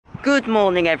Good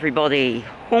morning everybody,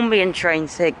 Hornby and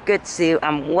Trains here, good to see you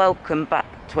and welcome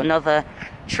back to another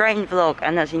train vlog.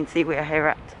 And as you can see, we are here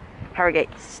at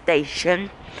Harrogate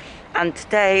Station and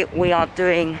today we are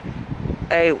doing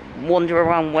a wander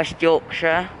around West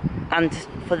Yorkshire, and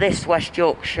for this West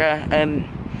Yorkshire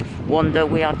wander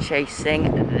we are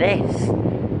chasing this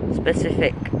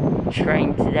specific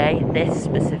train today, this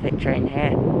specific train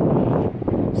here.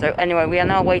 So anyway, we are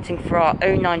now waiting for our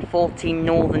 0914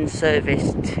 Northern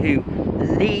service to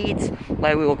Leeds,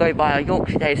 where we will go by our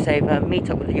Yorkshire Day Saver, meet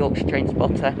up with the Yorkshire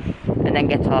Trainspotter, and then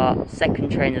get our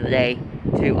second train of the day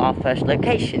to our first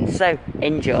location. So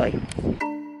enjoy.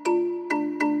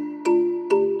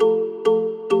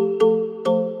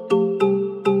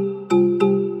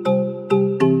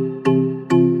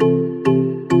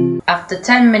 After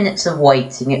 10 minutes of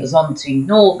waiting, it was on to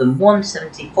Northern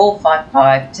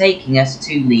 17455, taking us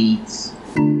to Leeds.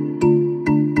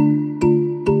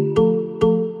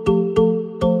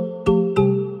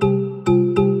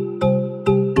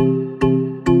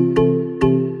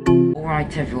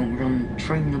 Alright everyone, we're on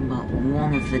train number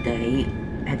 1 of the day,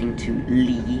 heading to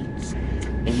Leeds.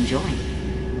 Enjoy.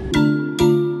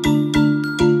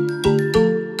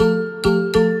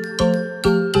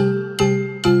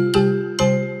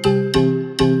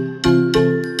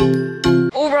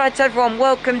 Alright everyone,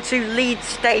 welcome to Leeds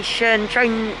Station,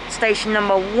 train station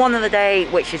number 1 of the day,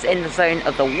 which is in the zone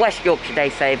of the West Yorkshire Day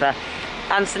Saver.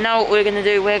 And so now what we're going to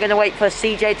do, we're going to wait for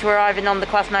CJ to arrive in on the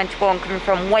Class 91 coming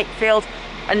from Wakefield,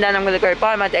 and then I'm going to go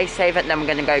buy my Day Saver, and then we're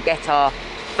going to go get our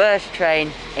first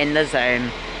train in the zone.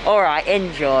 Alright,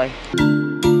 enjoy.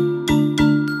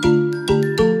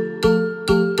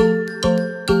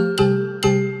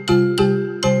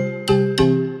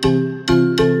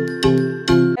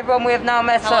 We have now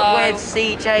met up with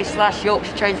CJ /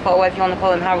 Yorkshire Trainspotter, whatever you want to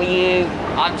call him. How are you?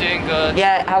 I'm doing good.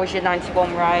 Yeah, how was your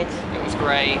 91 ride? It was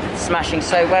great. Smashing.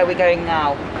 So where are we going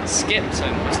now?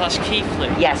 Skipton / Keighley.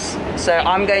 Yes. So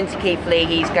I'm going to Keighley,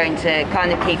 he's going to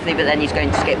kind of Keighley, but then he's going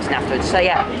to Skipton afterwards. So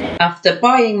yeah. After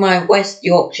buying my West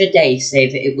Yorkshire Day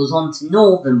Saver, it was on to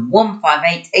Northern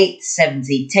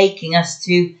 158870, taking us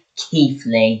to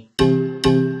Keighley.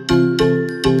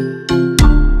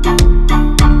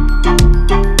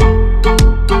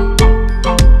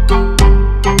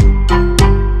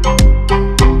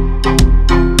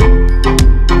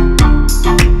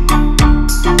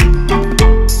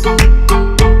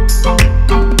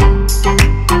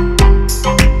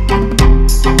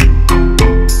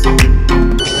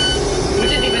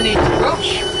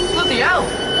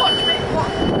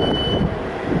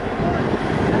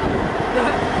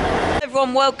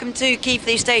 Welcome to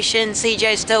Keighley Station.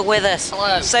 CJ's still with us.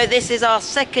 Hello. So this is our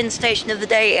second station of the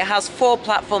day. It has 4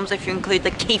 platforms if you include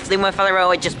the Keighley and Wakefield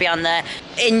Railway just beyond there.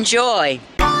 Enjoy!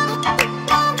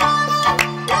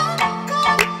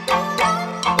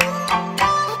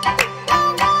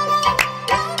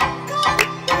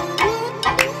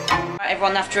 Right,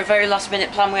 everyone, after a very last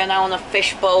minute plan, we are now on a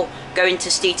fishbowl going to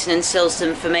Steeton and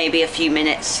Silston for maybe a few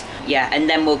minutes. Yeah, and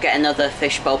then we'll get another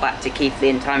fishbowl back to Keighley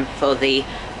in time for the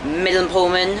Midland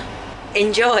Pullman.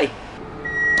 Enjoy!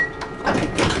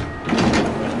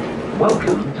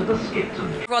 Welcome to the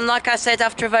Skipton. Everyone, like I said,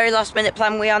 after a very last minute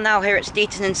plan, we are now here at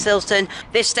Steeton and Silston.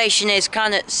 This station is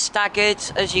kind of staggered,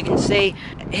 as you can see.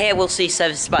 Here we'll see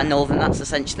services by Northern, that's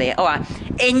essentially it. Alright,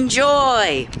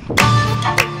 enjoy!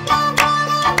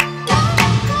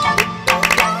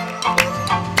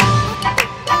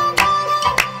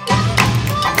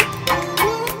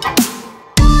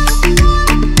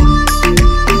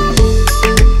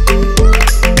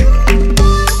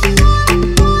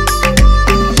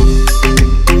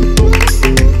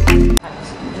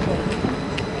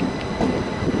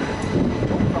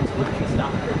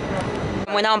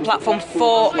 We're now on platform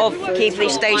 4 of Keighley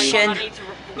Station,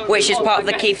 which is part of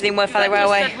the Keighley and Wakefield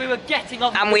Railway.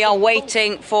 And we are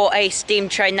waiting for a steam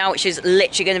train now, which is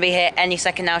literally going to be here any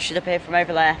second now, should appear from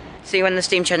over there. See you when the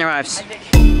steam train arrives.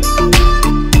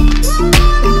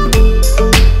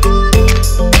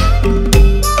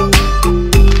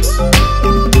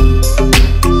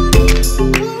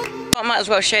 I might as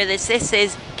well show this. This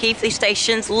is Keighley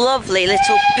Station's lovely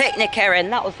little picnic area,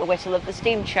 and that was the whistle of the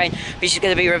steam train, which is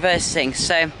going to be reversing.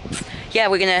 So yeah,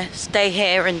 we're going to stay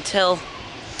here until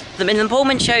the Midland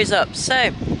Pullman shows up. So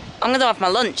I'm going to have my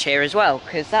lunch here as well,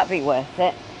 because that'd be worth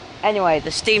it. Anyway,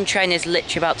 the steam train is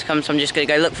literally about to come, so I'm just going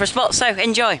to go look for a spot. So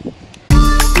enjoy.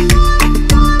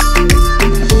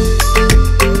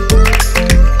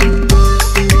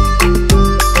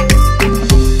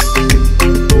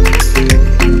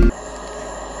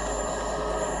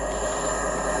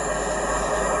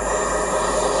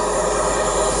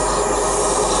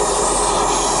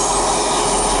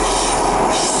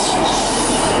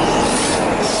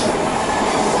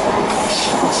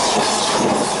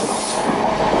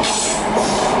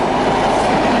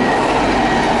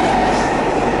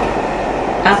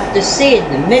 After seeing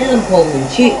the Midland Pullman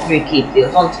shoot through Keighley,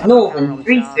 onto Northern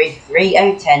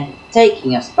 333010,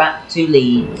 taking us back to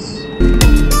Leeds.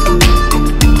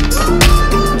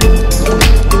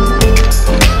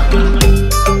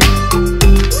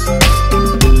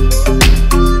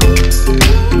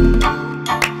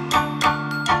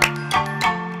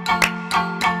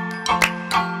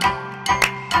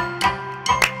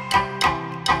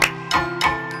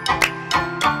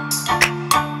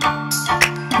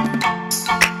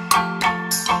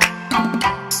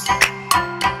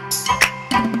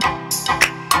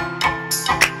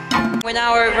 We're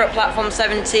now over at platform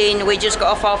 17. We just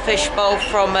got off our fishbowl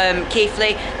from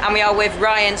Keighley, and we are with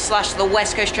Ryan / the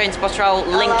West Coast Trainspotter. I'll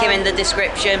link him in the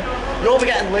description. You'll be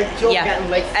getting late. You'll be getting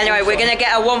late. Anyway, we're going to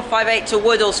get a 158 to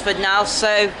Woodlesford now,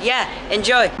 so yeah,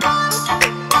 enjoy.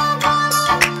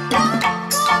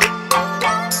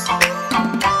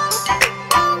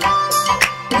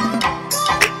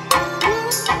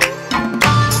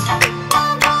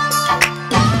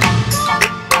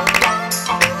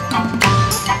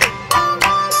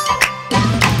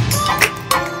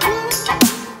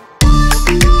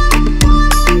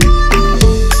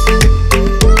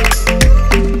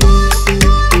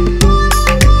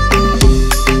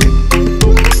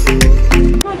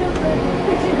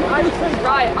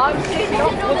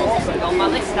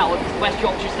 West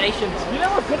Yorkshire stations.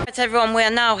 Right everyone, we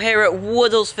are now here at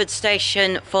Woodlesford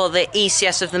station for the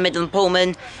ECS of the Midland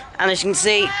Pullman, and as you can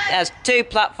see there's 2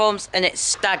 platforms and it's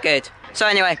staggered. So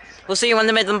anyway, we'll see you when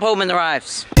the Midland Pullman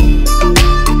arrives.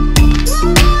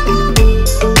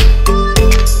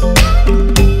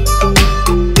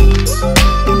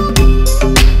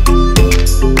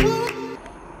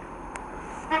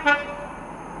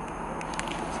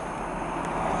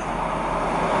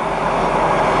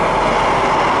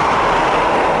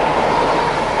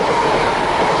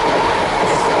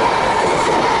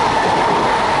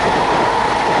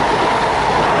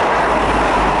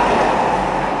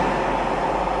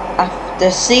 After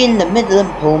seeing the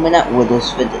Midland Pullman at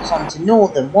Woodlesford, it's on to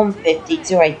Northern 150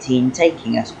 to 18,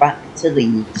 taking us back to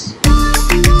Leeds.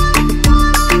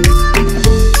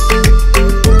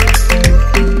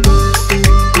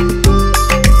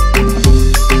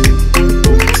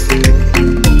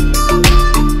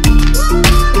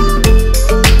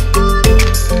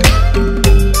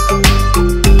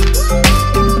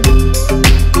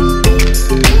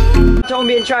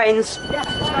 Trains.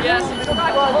 Yes.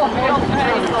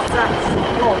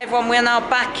 Everyone, we're now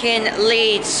back in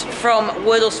Leeds from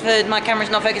Woodlesford. My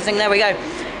camera's not focusing, there we go.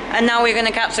 And now we're going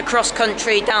to catch the cross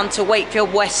country down to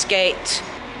Wakefield Westgate.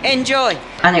 Enjoy!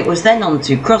 And it was then on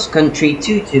to cross country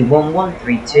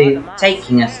 221132,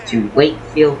 taking us to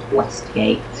Wakefield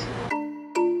Westgate.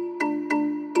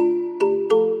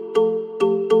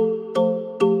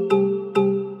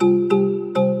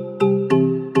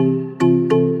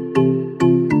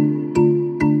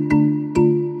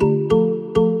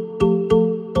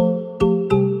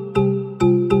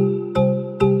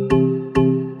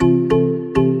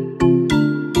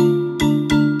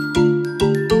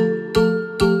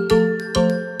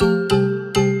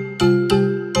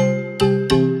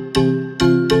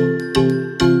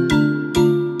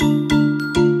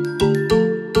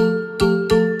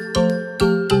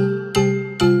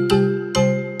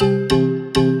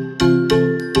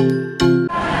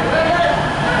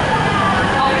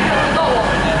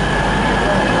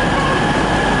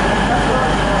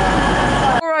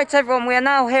 Right everyone, we are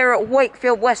now here at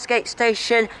Wakefield Westgate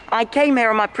station. I came here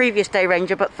on my previous day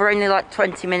Ranger, but for only like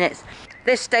 20 minutes.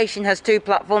 This station has 2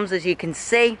 platforms, as you can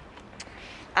see,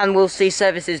 and we'll see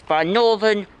services by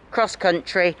Northern, Cross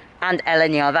Country and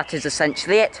LNER. That is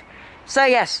essentially it. So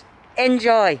yes,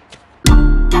 enjoy.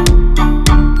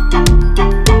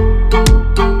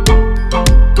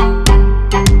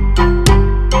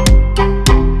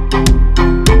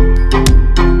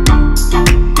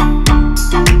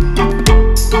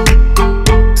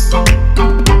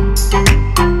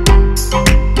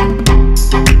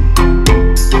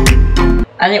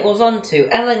 And it was on to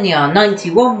LNER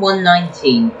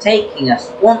 91119, taking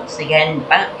us once again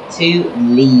back to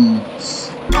Leeds.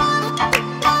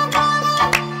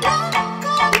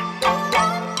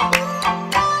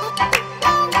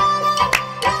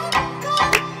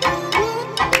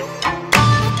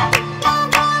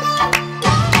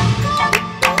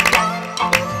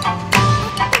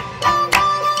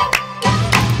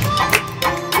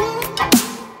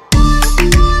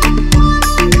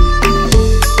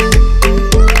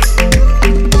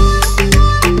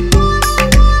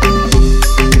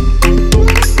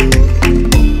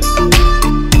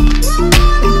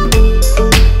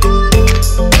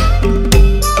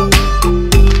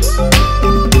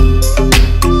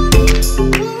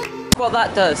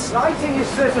 that does. Lighting is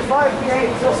certified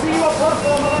V8. So see you on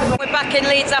platform 11. We're back in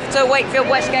Leeds after Wakefield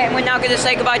Westgate, and we're now going to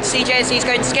say goodbye to CJ as he's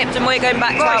going to skip, and we're going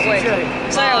back to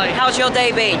Outwood. So, how's your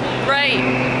day been? Great.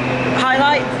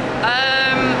 Highlight?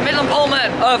 Midland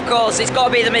Pullman. Of course, it's got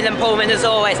to be the Midland Pullman as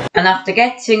always. And after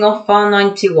getting off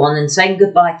R91 and saying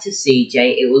goodbye to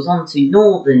CJ, it was on to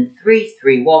Northern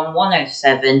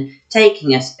 331107,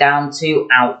 taking us down to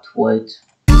Outwood.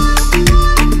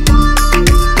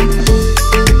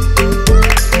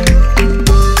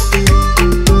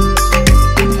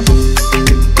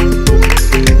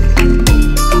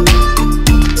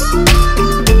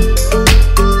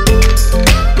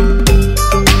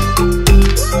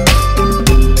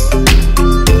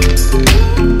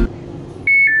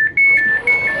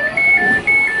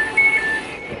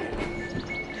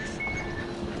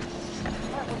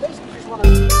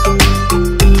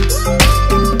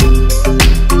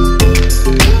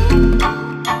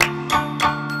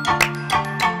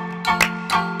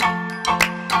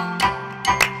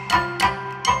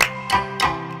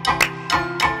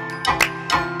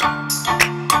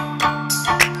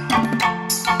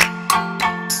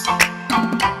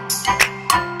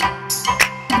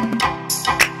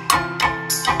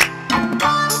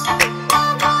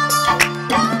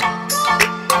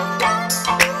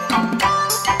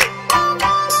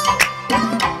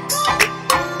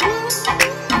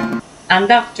 And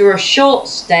after a short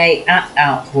stay at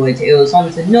Outwood, it was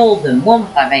on to Northern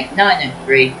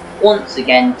 158903, once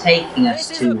again taking us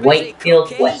to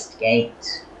Wakefield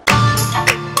Westgate.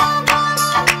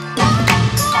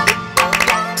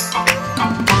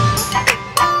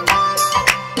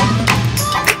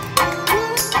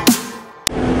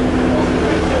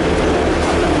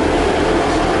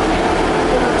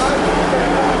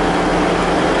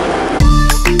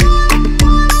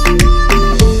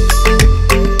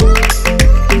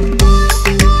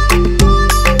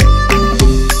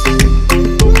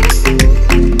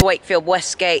 Wakefield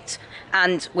Westgate,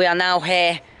 and we are now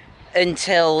here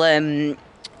until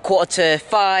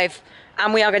 4:45,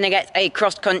 and we are going to get a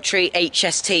cross-country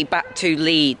HST back to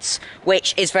Leeds,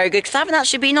 which is very good because I haven't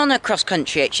actually been on a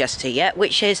cross-country HST yet,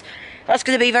 that's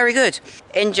going to be very good.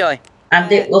 Enjoy. And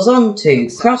it was on to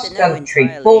cross-country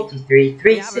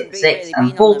 43366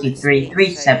 and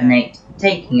 43378,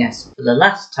 taking us for the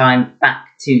last time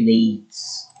back to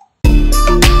Leeds.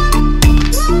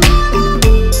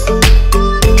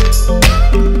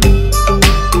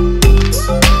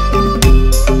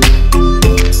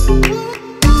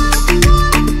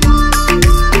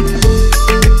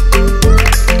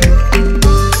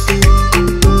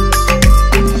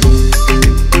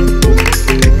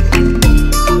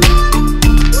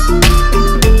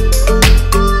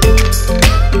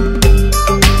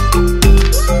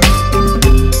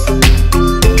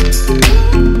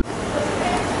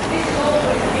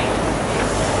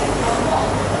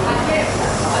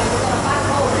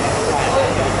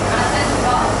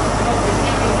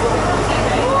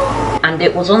 And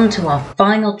it was on to our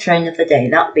final train of the day,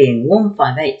 that being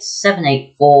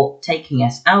 158784, taking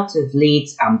us out of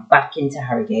Leeds and back into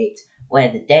Harrogate,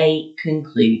 where the day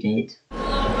concluded.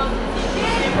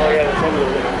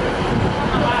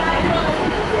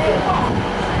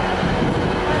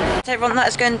 So everyone, that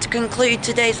is going to conclude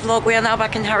today's vlog. We are now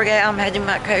back in Harrogate. I'm heading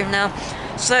back home now.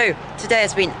 So today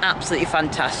has been absolutely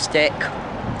fantastic,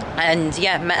 and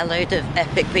yeah, met a load of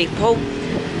epic people.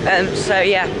 So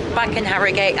yeah, back in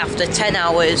Harrogate after 10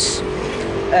 hours.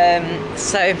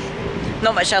 So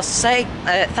not much else to say.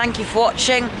 Thank you for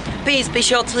watching. Please be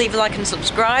sure to leave a like and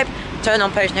subscribe. Turn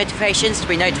on post notifications to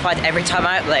be notified every time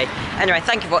I upload. Anyway,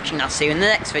 thank you for watching. I'll see you in the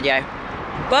next video.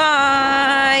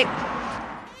 Bye!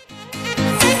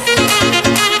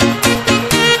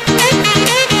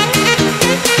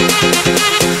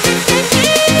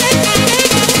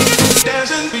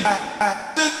 Dancing